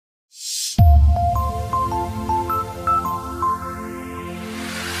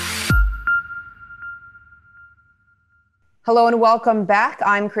Hello and welcome back.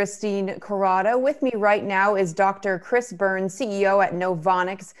 I'm Christine Corrado. With me right now is Dr. Chris Burns, CEO at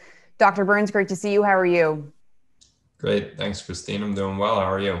Novonix. Dr. Burns, great to see you. How are you? Great. Thanks, Christine. I'm doing well.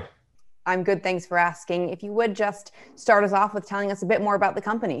 How are you? I'm good. Thanks for asking. If you would just start us off with telling us a bit more about the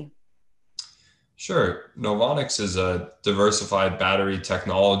company. Sure. Novonix is a diversified battery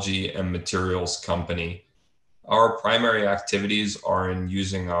technology and materials company. Our primary activities are in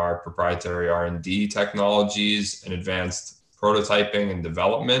using our proprietary R&D technologies and advanced prototyping and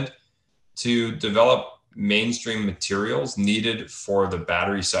development to develop mainstream materials needed for the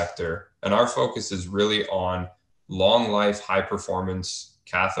battery sector. And our focus is really on long life, high performance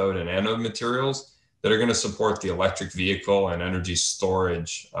cathode and anode materials that are going to support the electric vehicle and energy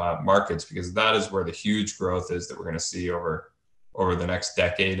storage markets, because that is where the huge growth is that we're going to see over the next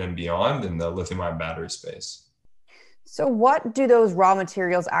decade and beyond in the lithium ion battery space. So, what do those raw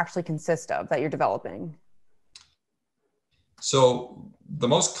materials actually consist of that you're developing? So the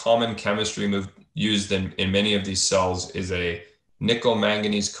most common chemistry used in many of these cells is a nickel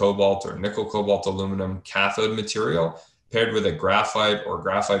manganese cobalt or nickel cobalt aluminum cathode material paired with a graphite or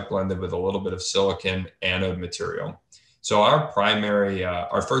graphite blended with a little bit of silicon anode material. So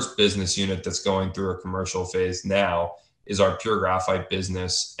our first business unit that's going through a commercial phase now is our PUREgraphite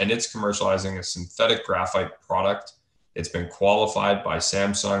business, and it's commercializing a synthetic graphite product. It's been qualified by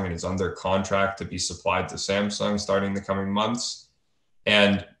Samsung and is under contract to be supplied to Samsung starting the coming months.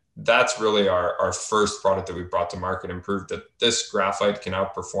 And that's really our first product that we brought to market and proved that this graphite can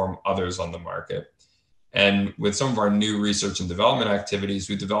outperform others on the market. And with some of our new research and development activities,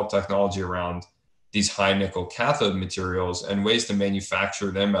 we developed technology around these high nickel cathode materials and ways to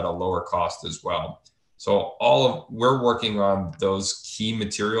manufacture them at a lower cost as well. So we're working on those key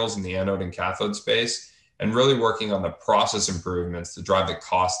materials in the anode and cathode space and really working on the process improvements to drive the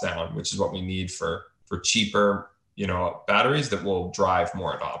cost down, which is what we need for cheaper, batteries that will drive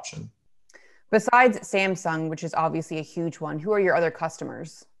more adoption. Besides Samsung, which is obviously a huge one, who are your other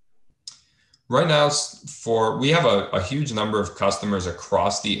customers? Right now, we have a huge number of customers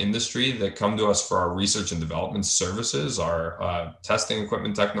across the industry that come to us for our research and development services, our testing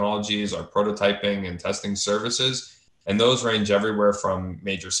equipment technologies, our prototyping and testing services. And those range everywhere from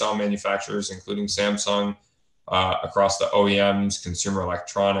major cell manufacturers, including Samsung, across the OEMs, consumer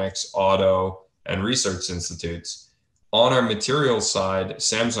electronics, auto, and research institutes. On our materials side,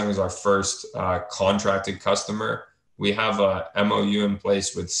 Samsung is our first contracted customer. We have a MOU in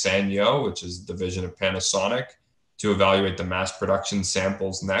place with Sanyo, which is a division of Panasonic, to evaluate the mass production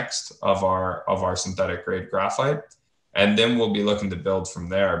samples next of our synthetic grade graphite. And then we'll be looking to build from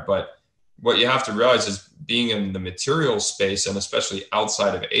there. But what you have to realize is being in the materials space, and especially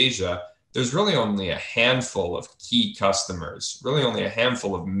outside of Asia, there's really only a handful of key customers, really only a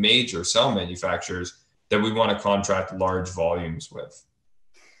handful of major cell manufacturers that we want to contract large volumes with.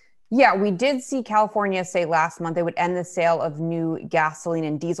 Yeah, we did see California say last month they would end the sale of new gasoline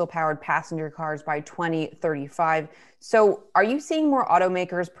and diesel powered passenger cars by 2035. So, are you seeing more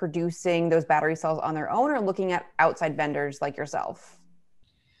automakers producing those battery cells on their own or looking at outside vendors like yourself?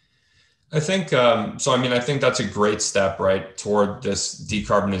 I think so. I mean, I think that's a great step, right, toward this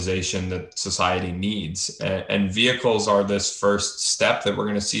decarbonization that society needs. And vehicles are this first step that we're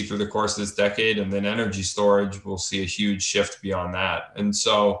going to see through the course of this decade. And then energy storage will see a huge shift beyond that. And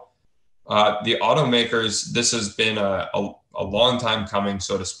so the automakers, this has been a long time coming,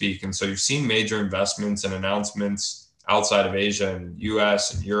 so to speak. And so you've seen major investments and announcements outside of Asia and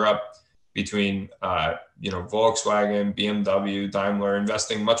US and Europe between Volkswagen, BMW, Daimler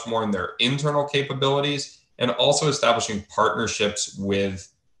investing much more in their internal capabilities and also establishing partnerships with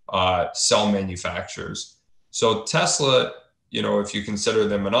cell manufacturers. So Tesla, if you consider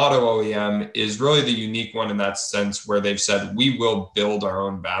them an auto OEM, is really the unique one in that sense where they've said, we will build our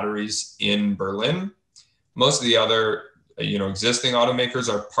own batteries in Berlin. Most of the other, existing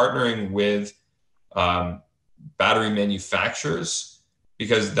automakers are partnering with battery manufacturers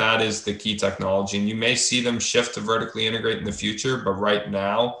because that is the key technology. And you may see them shift to vertically integrate in the future, but right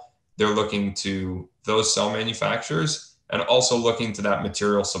now they're looking to those cell manufacturers and also looking to that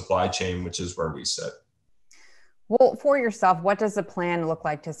material supply chain, which is where we sit. Well, for yourself, what does the plan look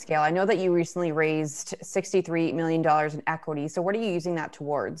like to scale? I know that you recently raised $63 million in equity. So, what are you using that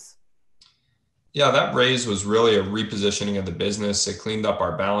towards? Yeah, that raise was really a repositioning of the business. It cleaned up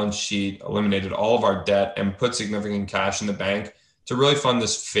our balance sheet, eliminated all of our debt, and put significant cash in the bank to really fund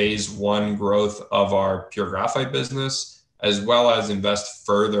this phase one growth of our PUREgraphite business, as well as invest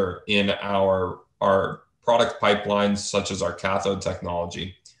further in our product pipelines, such as our cathode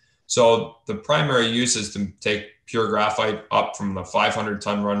technology. So the primary use is to take PUREgraphite up from the 500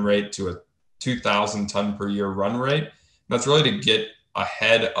 ton run rate to a 2,000 ton per year run rate. That's really to get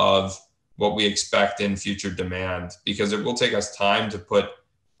ahead of what we expect in future demand, because it will take us time to put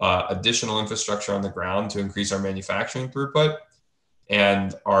additional infrastructure on the ground to increase our manufacturing throughput.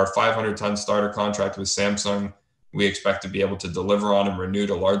 And our 500-ton starter contract with Samsung, we expect to be able to deliver on and renew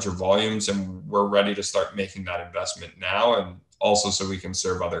to larger volumes. And we're ready to start making that investment now, and also so we can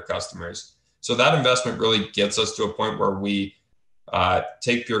serve other customers. So that investment really gets us to a point where we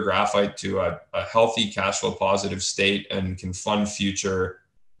take PUREgraphite to a healthy cash flow positive state and can fund future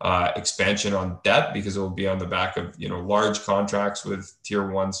expansion on debt, because it will be on the back of large contracts with tier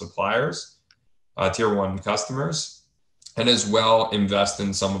 1 suppliers, tier 1 customers, and as well invest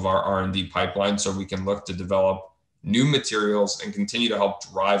in some of our R&D pipeline so we can look to develop new materials and continue to help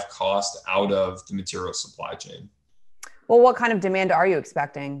drive cost out of the material supply chain. Well, what kind of demand are you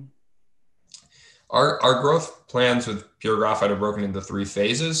expecting? Our growth plans with PUREgraphite are broken into 3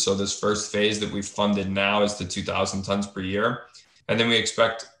 phases. So this first phase that we've funded now is to 2,000 tons per year. And then we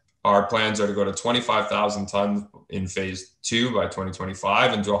expect our plans are to go to 25,000 tons in phase 2 by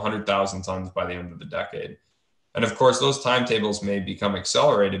 2025 and to 100,000 tons by the end of the decade. And of course, those timetables may become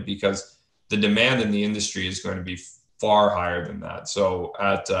accelerated because the demand in the industry is going to be far higher than that. So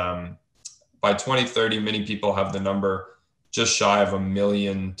by 2030, many people have the number just shy of 1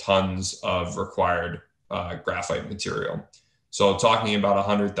 million tons of required graphite material. So talking about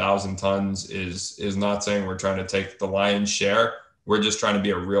 100,000 tons is not saying we're trying to take the lion's share. We're just trying to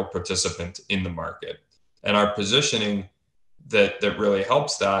be a real participant in the market. And our positioning that really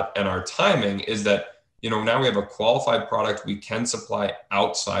helps that, and our timing, is that now we have a qualified product we can supply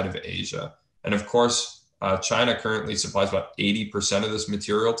outside of Asia. And of course, China currently supplies about 80% of this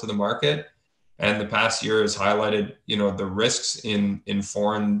material to the market. And the past year has highlighted, the risks in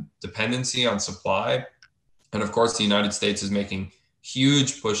foreign dependency on supply. And of course, the United States is making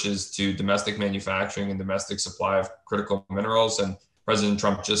huge pushes to domestic manufacturing and domestic supply of critical minerals. And President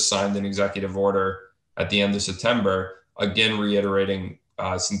Trump just signed an executive order at the end of September, again reiterating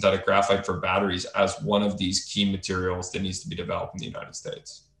synthetic graphite for batteries as one of these key materials that needs to be developed in the United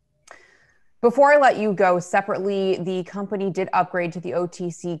States. Before I let you go, separately, the company did upgrade to the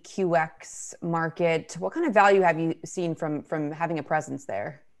OTCQX market. What kind of value have you seen from having a presence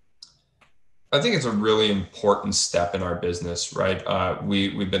there? I think it's a really important step in our business, right?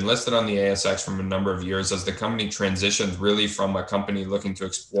 We've been listed on the ASX for a number of years as the company transitioned really from a company looking to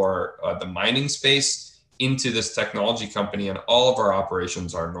explore the mining space into this technology company, and all of our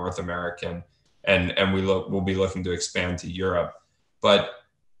operations are North American, and we'll be looking to expand to Europe. But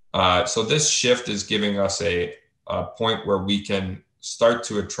so this shift is giving us a point where we can start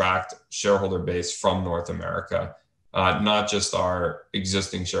to attract shareholder base from North America, not just our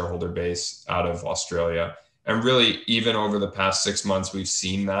existing shareholder base out of Australia. And really, even over the past 6 months, we've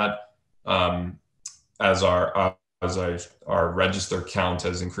seen that as our register count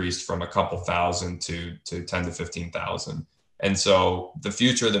has increased from a couple thousand to 10 to 15,000. And so the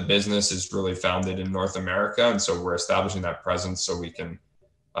future of the business is really founded in North America. And so we're establishing that presence so we can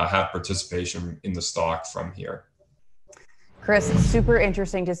have participation in the stock from here. Chris, super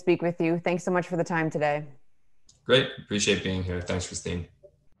interesting to speak with you. Thanks so much for the time today. Great. Appreciate being here. Thanks, Christine.